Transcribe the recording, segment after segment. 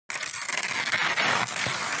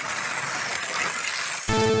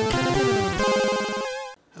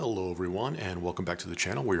everyone, and welcome back to the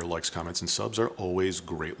channel where your likes, comments, and subs are always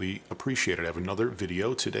greatly appreciated. I have another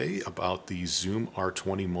video today about the Zoom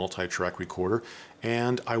R20 Multitrack recorder,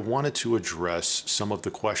 and I wanted to address some of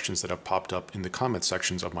the questions that have popped up in the comment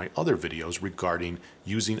sections of my other videos regarding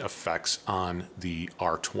using effects on the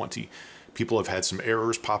R20. People have had some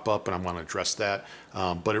errors pop up, and I want to address that,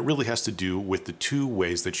 but it really has to do with the two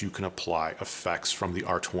ways that you can apply effects from the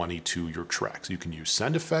R20 to your tracks. You can use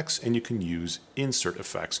send effects and you can use insert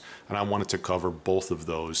effects, and I wanted to cover both of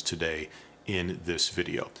those today in this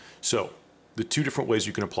video. So the two different ways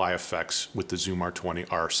you can apply effects with the Zoom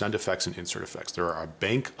R20 are send effects and insert effects. There are a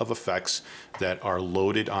bank of effects that are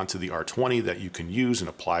loaded onto the R20 that you can use and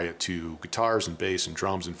apply it to guitars and bass and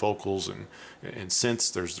drums and vocals and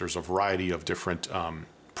synths. There's a variety of different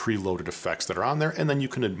preloaded effects that are on there, and then you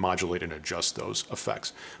can modulate and adjust those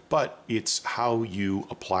effects. But it's how you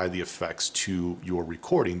apply the effects to your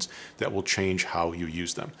recordings that will change how you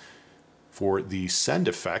use them. For the send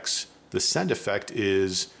effects, the send effect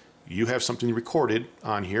is you have something recorded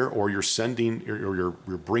on here, or you're sending, or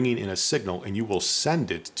you're bringing in a signal, and you will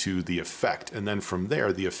send it to the effect, and then from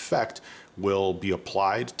there the effect will be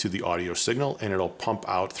applied to the audio signal, and it'll pump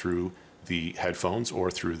out through the headphones or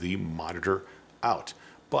through the monitor out.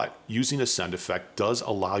 But using a send effect does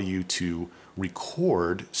allow you to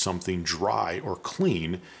record something dry or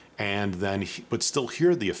clean, and then but still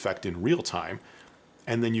hear the effect in real time.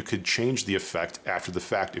 And then you could change the effect after the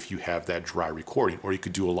fact if you have that dry recording, or you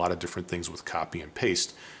could do a lot of different things with copy and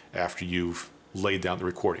paste after you've laid down the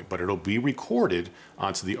recording. But it'll be recorded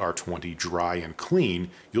onto the R20 dry and clean.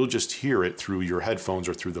 You'll just hear it through your headphones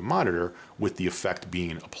or through the monitor with the effect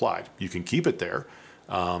being applied. You can keep it there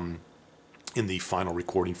in the final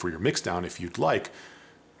recording for your mixdown if you'd like,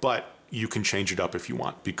 but you can change it up if you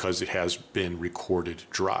want because it has been recorded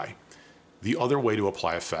dry. The other way to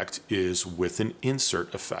apply effect is with an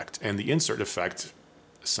insert effect, and the insert effect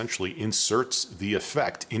essentially inserts the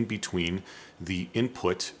effect in between the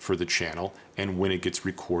input for the channel and when it gets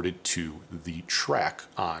recorded to the track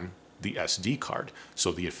on the SD card.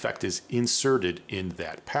 So the effect is inserted in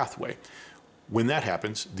that pathway. When that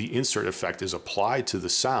happens, the insert effect is applied to the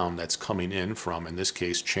sound that's coming in from, in this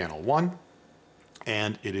case, channel 1,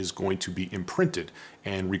 and it is going to be imprinted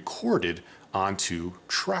and recorded onto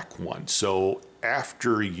track 1. So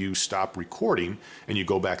after you stop recording and you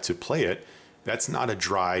go back to play it, that's not a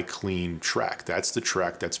dry, clean track. That's the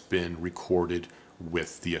track that's been recorded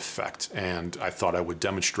with the effect. And I thought I would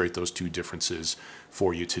demonstrate those two differences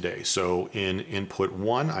for you today. So in input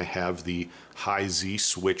 1, I have the high Z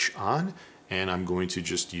switch on, and I'm going to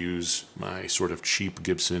just use my sort of cheap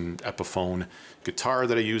Gibson Epiphone guitar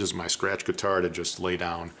that I use as my scratch guitar to just lay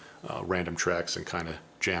down random tracks and kind of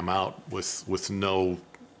jam out with no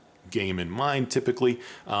game in mind typically,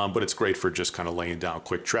 but it's great for just kind of laying down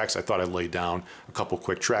quick tracks. I thought I'd lay down a couple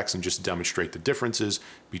quick tracks and just demonstrate the differences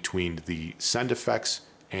between the send effects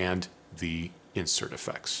and the insert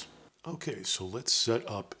effects. Okay, so let's set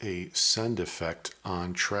up a send effect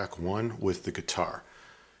on track 1 with the guitar.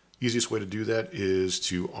 Easiest way to do that is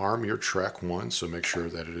to arm your track 1, so make sure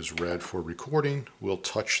that it is red for recording. We'll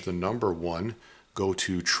touch the number 1, go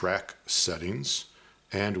to track settings,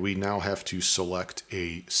 and we now have to select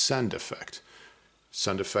a send effect.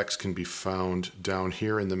 Send effects can be found down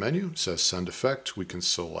here in the menu. It says send effect. We can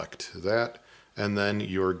select that, and then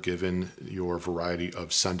you're given your variety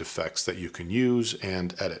of send effects that you can use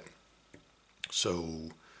and edit.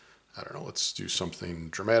 So, I don't know, let's do something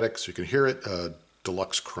dramatic so you can hear it.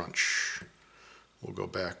 Deluxe crunch. We'll go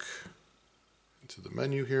back into the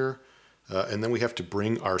menu here, and then we have to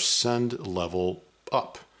bring our send level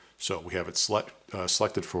up. So we have it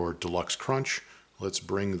selected for deluxe crunch. Let's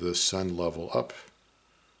bring the send level up.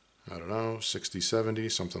 I don't know, 60, 70,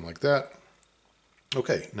 something like that.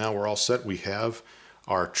 Okay, now we're all set. We have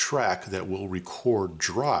our track that will record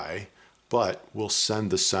dry, but will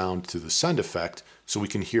send the sound to the send effect so we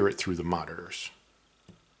can hear it through the monitors.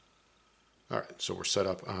 All right, so we're set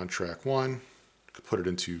up on track 1. Put it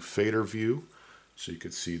into fader view so you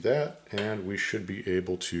can see that, and we should be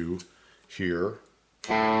able to hear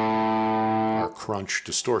our crunch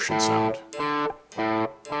distortion sound.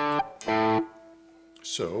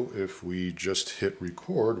 So if we just hit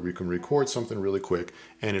record, we can record something really quick,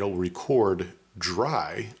 and it'll record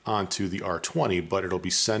dry onto the R20, but it'll be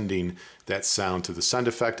sending that sound to the send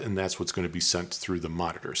effect, and that's what's going to be sent through the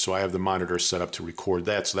monitor. So I have the monitor set up to record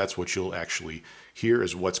that, so that's what you'll actually hear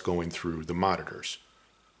is what's going through the monitors.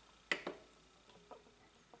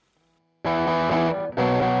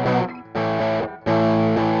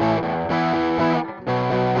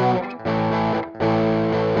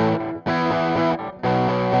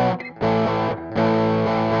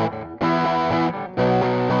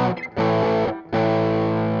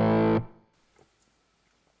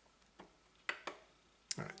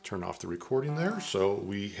 turn off the recording there. So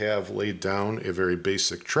we have laid down a very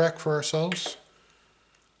basic track for ourselves.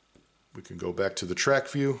 We can go back to the track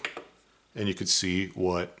view and you can see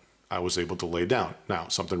what I was able to lay down. Now,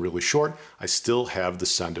 something really short, I still have the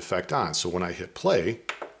send effect on. So when I hit play,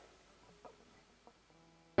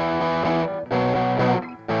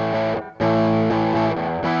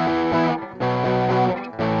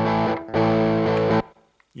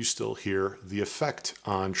 you still hear the effect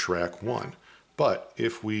on track 1. But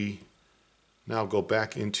if we now go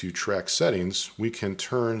back into track settings, we can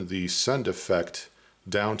turn the send effect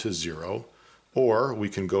down to 0, or we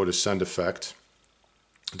can go to send effect,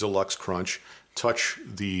 deluxe crunch, touch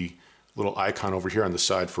the little icon over here on the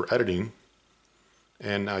side for editing,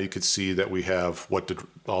 and now you can see that we have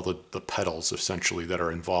all the pedals essentially that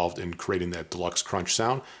are involved in creating that deluxe crunch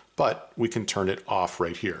sound, but we can turn it off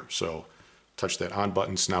right here. So touch that on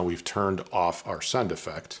button, so now we've turned off our send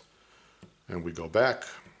effect, and we go back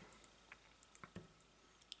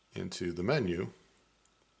into the menu.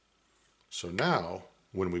 So now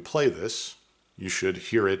when we play this, you should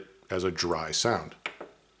hear it as a dry sound.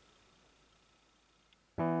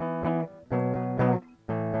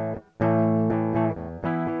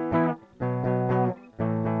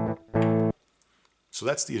 So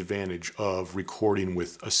that's the advantage of recording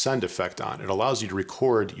with a send effect on. It allows you to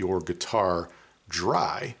record your guitar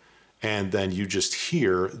dry, and then you just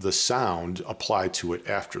hear the sound applied to it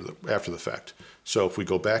after the fact. So if we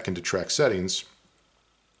go back into track settings,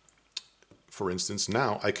 for instance,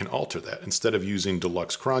 now I can alter that. Instead of using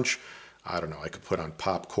deluxe crunch, I don't know, I could put on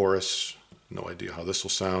pop chorus. No idea how this will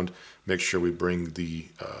sound. Make sure we bring the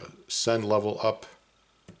send level up.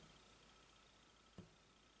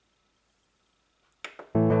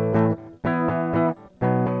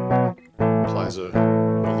 Applies a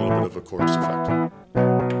little bit of a chorus effect.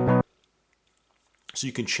 So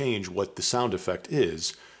you can change what the sound effect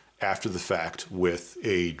is after the fact with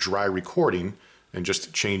a dry recording and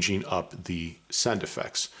just changing up the send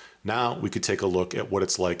effects. Now we could take a look at what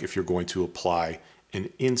it's like if you're going to apply an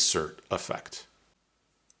insert effect.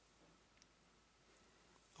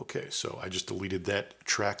 Okay, so I just deleted that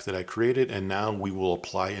track that I created, and now we will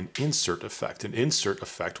apply an insert effect. An insert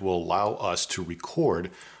effect will allow us to record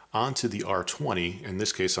onto the R20. In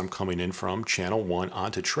this case, I'm coming in from channel 1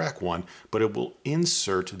 onto track 1, but it will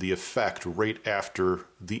insert the effect right after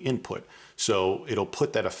the input. So it'll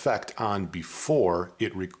put that effect on before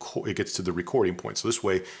it gets to the recording point. So this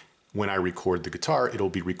way, when I record the guitar, it'll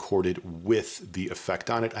be recorded with the effect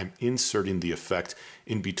on it. I'm inserting the effect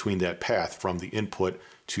in between that path from the input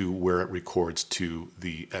to where it records to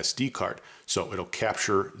the SD card. So it'll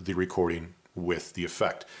capture the recording with the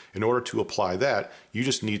effect. In order to apply that, you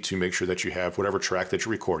just need to make sure that you have whatever track that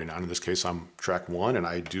you're recording on. In this case, I'm track 1, and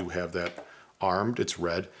I do have that armed, it's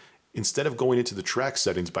red. Instead of going into the track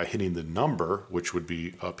settings by hitting the number, which would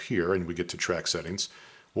be up here, and we get to track settings,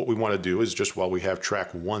 what we want to do is just while we have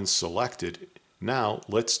track 1 selected, now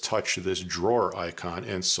let's touch this drawer icon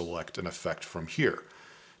and select an effect from here.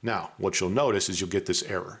 Now, what you'll notice is you'll get this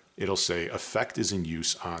error. It'll say effect is in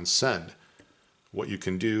use on send. What you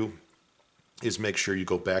can do is make sure you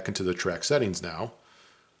go back into the track settings now,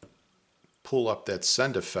 pull up that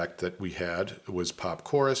send effect that we had, it was pop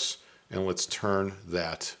chorus, and let's turn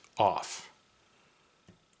that off.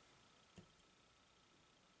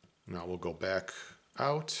 Now we'll go back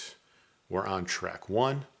out. We're on track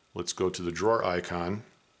 1. Let's go to the drawer icon,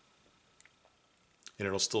 and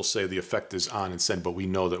it'll still say the effect is on and send, but we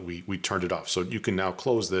know that we turned it off. So you can now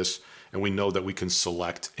close this, and we know that we can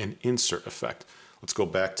select an insert effect. Let's go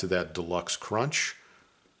back to that deluxe crunch.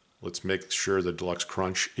 Let's make sure the deluxe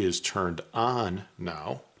crunch is turned on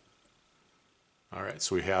now. All right,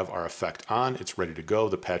 so we have our effect on. It's ready to go.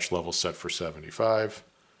 The patch level set for 75.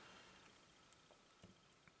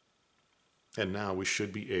 And now we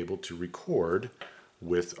should be able to record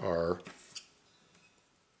with our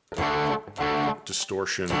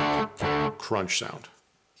distortion crunch sound.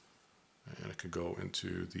 And I could go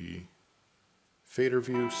into the fader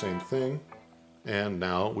view, same thing. And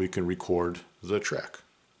now we can record the track.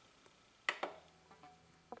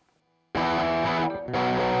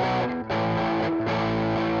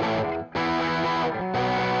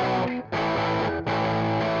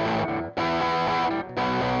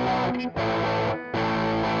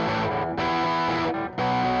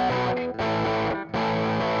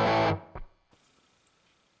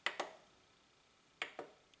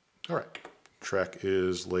 All right, track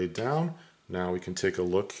is laid down. Now we can take a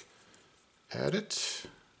look at it.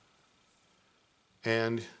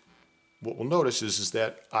 And what we'll notice is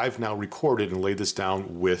that I've now recorded and laid this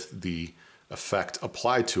down with the effect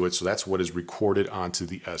applied to it. So that's what is recorded onto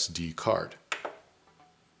the SD card.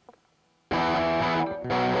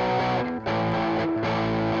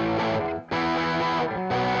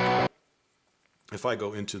 if I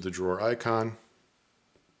go into the drawer icon,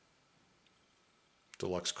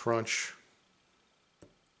 Deluxe Crunch,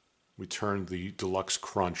 we turn the Deluxe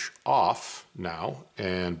Crunch off now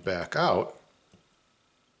and back out,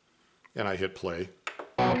 and I hit play,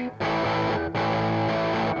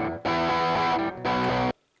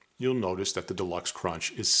 you'll notice that the Deluxe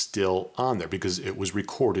Crunch is still on there because it was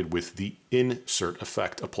recorded with the insert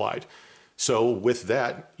effect applied. So with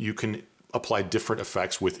that, you can apply different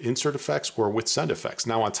effects with insert effects or with send effects.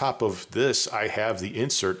 Now on top of this, I have the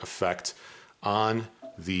insert effect on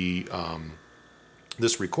the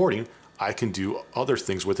this recording. I can do other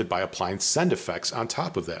things with it by applying send effects on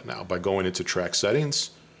top of that now, by going into track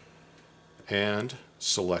settings and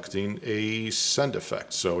selecting a send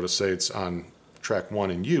effect. So to say it's on track 1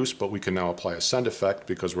 in use, but we can now apply a send effect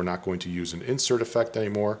because we're not going to use an insert effect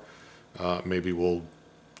anymore. Maybe we'll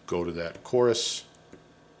go to that chorus,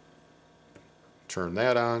 turn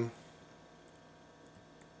that on,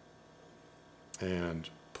 and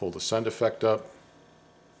pull the send effect up.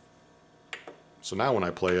 So now when I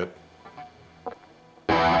play it,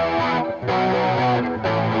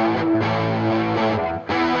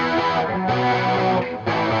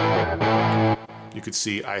 you can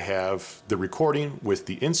see I have the recording with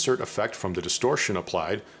the insert effect from the distortion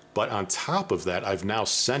applied, but on top of that, I've now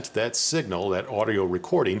sent that signal, that audio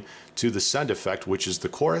recording, to the send effect, which is the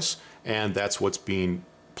chorus, and that's what's being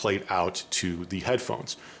played out to the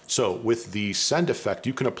headphones. So with the send effect,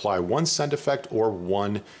 you can apply one send effect or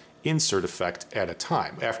one insert effect at a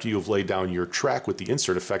time. After you've laid down your track with the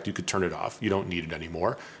insert effect, you could turn it off. You don't need it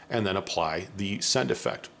anymore, and then apply the send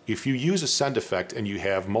effect. If you use a send effect and you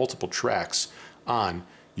have multiple tracks on,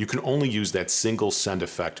 you can only use that single send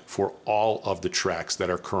effect for all of the tracks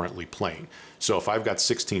that are currently playing. So if I've got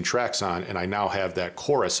 16 tracks on and I now have that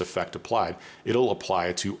chorus effect applied, it'll apply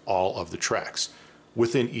it to all of the tracks.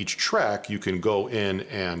 Within each track, you can go in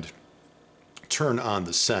and turn on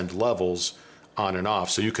the send levels on and off,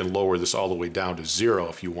 so you can lower this all the way down to 0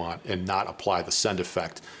 if you want and not apply the send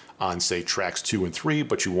effect on, say, tracks 2 and 3,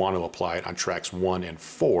 but you want to apply it on tracks 1 and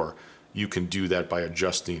 4. You can do that by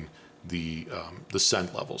adjusting the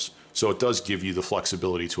send levels. So it does give you the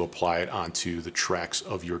flexibility to apply it onto the tracks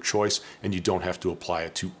of your choice, and you don't have to apply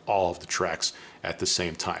it to all of the tracks at the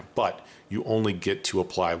same time. But you only get to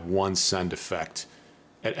apply one send effect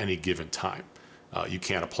at any given time. You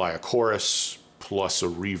can't apply a chorus plus a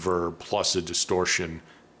reverb plus a distortion,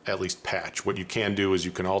 at least patch. What you can do is you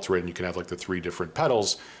can alter it, and you can have like the 3 different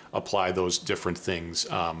pedals, apply those different things,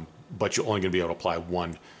 but you're only going to be able to apply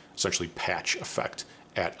one essentially patch effect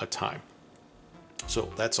at a time.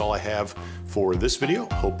 So that's all I have for this video.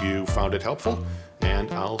 Hope you found it helpful,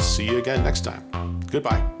 and I'll see you again next time.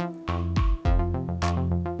 Goodbye.